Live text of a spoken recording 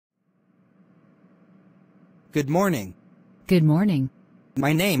Good morning. Good morning.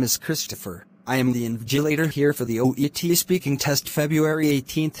 My name is Christopher. I am the invigilator here for the OET speaking test February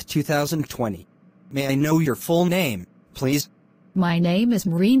 18th, 2020. May I know your full name, please? My name is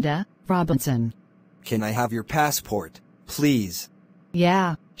Mihiraa Robinson. Can I have your passport, please?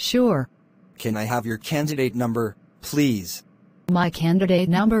 Yeah, sure. Can I have your candidate number, please? My candidate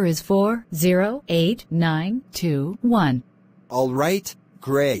number is 408921. All right,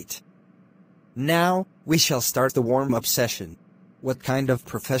 great. Now, we shall start the warm-up session. What kind of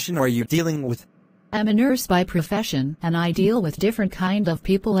profession are you dealing with? I'm a nurse by profession, and I deal with different kind of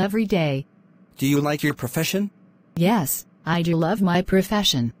people every day. Do you like your profession? Yes, I do love my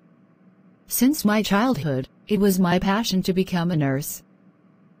profession. Since my childhood, it was my passion to become a nurse.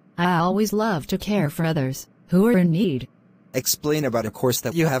 I always love to care for others who are in need. Explain about a course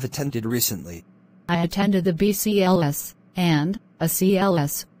that you have attended recently. I attended the BCLS and a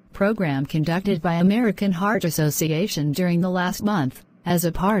CLS program conducted by American Heart Association during the last month, as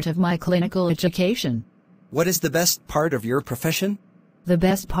a part of my clinical education. What is the best part of your profession? The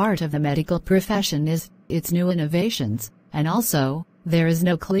best part of the medical profession is its new innovations, and also, there is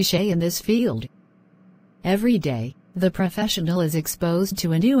no cliché in this field. Every day, the professional is exposed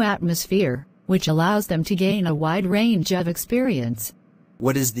to a new atmosphere, which allows them to gain a wide range of experience.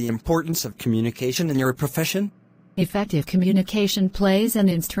 What is the importance of communication in your profession? Effective communication plays an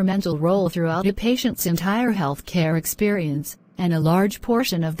instrumental role throughout a patient's entire healthcare experience, and a large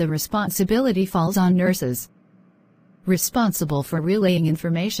portion of the responsibility falls on nurses. Responsible for relaying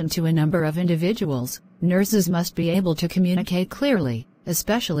information to a number of individuals, nurses must be able to communicate clearly,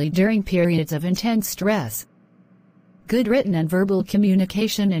 especially during periods of intense stress. Good written and verbal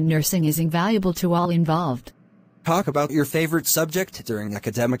communication in nursing is invaluable to all involved. Talk about your favorite subject during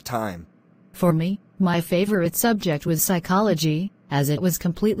academic time. For me, my favorite subject was psychology, as it was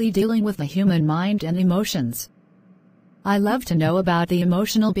completely dealing with the human mind and emotions. I love to know about the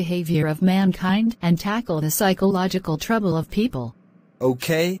emotional behavior of mankind and tackle the psychological trouble of people.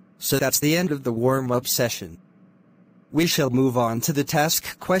 Okay, so that's the end of the warm-up session. We shall move on to the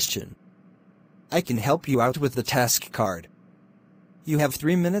task question. I can help you out with the task card. You have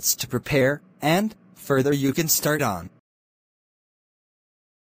 3 minutes to prepare, and, further you can start on.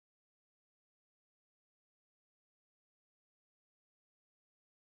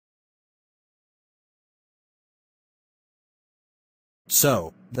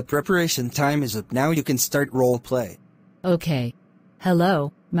 So, the preparation time is up now, you can start role play. Okay.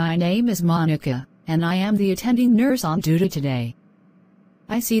 Hello, my name is Monica, and I am the attending nurse on duty today.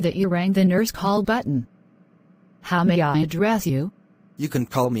 I see that you rang the nurse call button. How may I address you? You can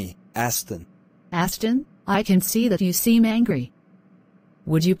call me Aston. Aston, I can see that you seem angry.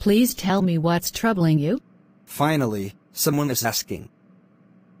 Would you please tell me what's troubling you? Finally, someone is asking.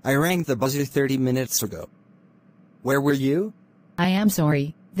 I rang the buzzer 30 minutes ago. Where were you? I am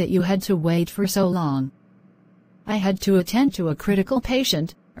sorry that you had to wait for so long. I had to attend to a critical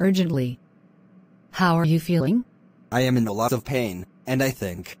patient, urgently. How are you feeling? I am in a lot of pain, and I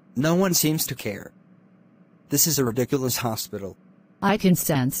think no one seems to care. This is a ridiculous hospital. I can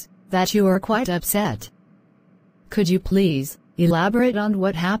sense that you are quite upset. Could you please elaborate on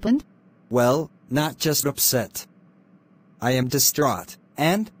what happened? Well, not just upset. I am distraught,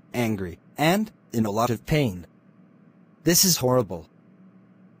 and angry, and in a lot of pain. This is horrible.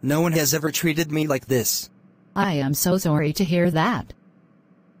 No one has ever treated me like this. I am so sorry to hear that.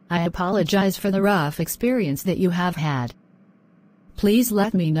 I apologize for the rough experience that you have had. Please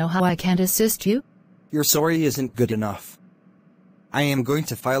let me know how I can assist you. Your sorry isn't good enough. I am going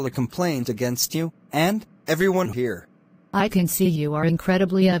to file a complaint against you, and everyone here. I can see you are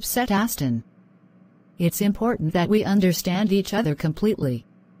incredibly upset, Aston. It's important that we understand each other completely.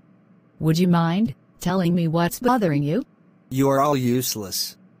 Would you mind telling me what's bothering you? You are all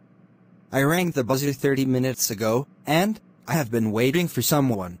useless. I rang the buzzer 30 minutes ago, and I have been waiting for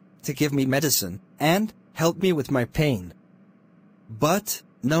someone to give me medicine and help me with my pain. But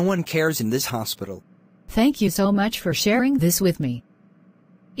no one cares in this hospital. Thank you so much for sharing this with me.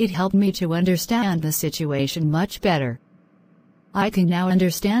 It helped me to understand the situation much better. I can now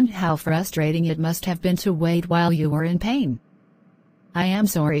understand how frustrating it must have been to wait while you were in pain. I am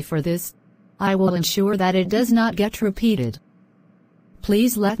sorry for this. I will ensure that it does not get repeated.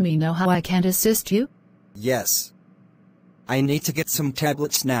 Please let me know how I can assist you. Yes. I need to get some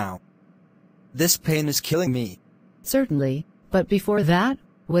tablets now. This pain is killing me. Certainly, but before that,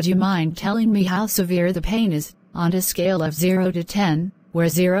 would you mind telling me how severe the pain is, on a scale of 0 to 10, where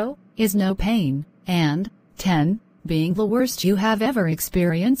 0 is no pain, and 10 being the worst you have ever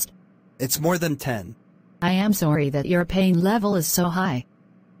experienced? It's more than 10. I am sorry that your pain level is so high.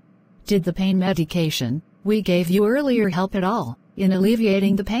 Did the pain medication We gave you earlier help at all in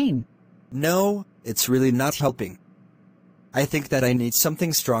alleviating the pain. No, it's really not helping. I think that I need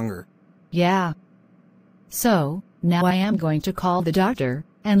something stronger. Yeah. So, now I am going to call the doctor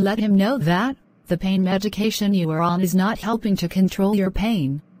and let him know that the pain medication you are on is not helping to control your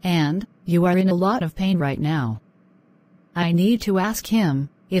pain, and you are in a lot of pain right now. I need to ask him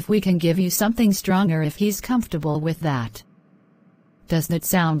if we can give you something stronger if he's comfortable with that. Does that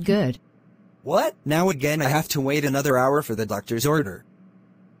sound good? What? Now again I have to wait another hour for the doctor's order.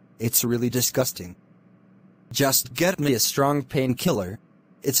 It's really disgusting. Just get me a strong painkiller.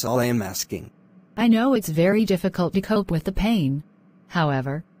 It's all I am asking. I know it's very difficult to cope with the pain.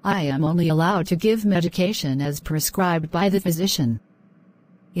 However, I am only allowed to give medication as prescribed by the physician.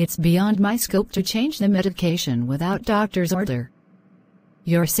 It's beyond my scope to change the medication without doctor's order.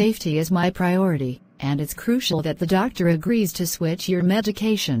 Your safety is my priority, and it's crucial that the doctor agrees to switch your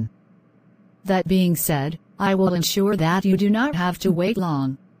medication. That being said, I will ensure that you do not have to wait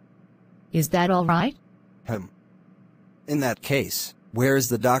long. Is that all right? In that case, where is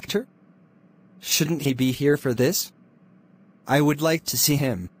the doctor? Shouldn't he be here for this? I would like to see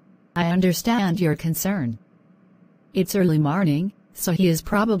him. I understand your concern. It's early morning, so he is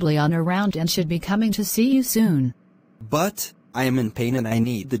probably on a round and should be coming to see you soon. But I am in pain and I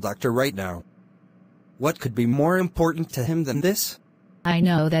need the doctor right now. What could be more important to him than this? I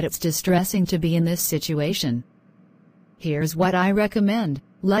know that it's distressing to be in this situation. Here's what I recommend.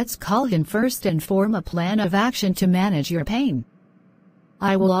 Let's call him first and form a plan of action to manage your pain.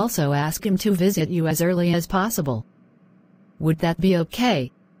 I will also ask him to visit you as early as possible. Would that be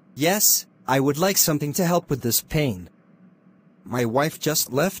okay? Yes, I would like something to help with this pain. My wife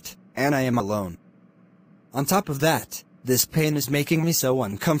just left, and I am alone. On top of that, this pain is making me so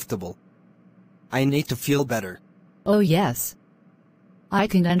uncomfortable. I need to feel better. Oh yes. I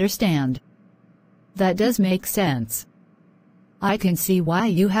can understand. That does make sense. I can see why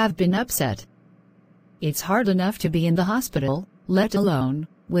you have been upset. It's hard enough to be in the hospital, let alone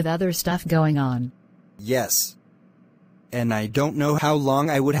with other stuff going on. Yes. And I don't know how long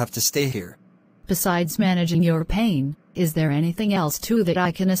I would have to stay here. Besides managing your pain, is there anything else too that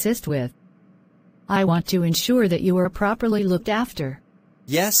I can assist with? I want to ensure that you are properly looked after.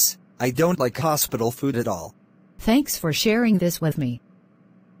 Yes, I don't like hospital food at all. Thanks for sharing this with me.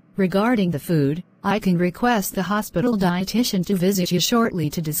 Regarding the food, I can request the hospital dietitian to visit you shortly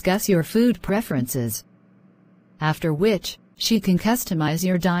to discuss your food preferences. After which, she can customize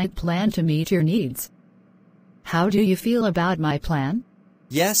your diet plan to meet your needs. How do you feel about my plan?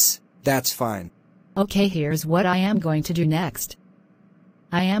 Yes, that's fine. Okay, here's what I am going to do next.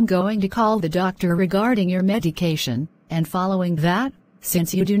 I am going to call the doctor regarding your medication, and following that,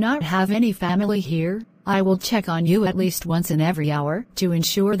 since you do not have any family here, I will check on you at least once in every hour to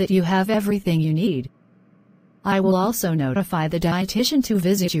ensure that you have everything you need. I will also notify the dietitian to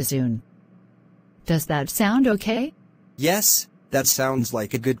visit you soon. Does that sound okay? Yes, that sounds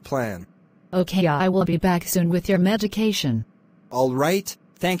like a good plan. Okay, I will be back soon with your medication. All right,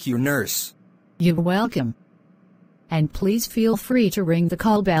 thank you, nurse. You're welcome. And please feel free to ring the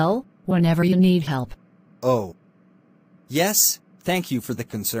call bell whenever you need help. Oh. Yes, thank you for the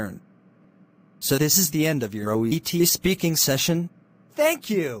concern. So this is the end of your OET speaking session? Thank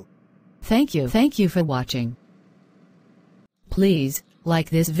you! Thank you for watching. Please, like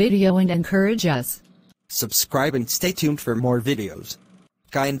this video and encourage us. Subscribe and stay tuned for more videos.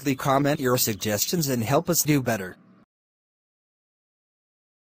 Kindly comment your suggestions and help us do better.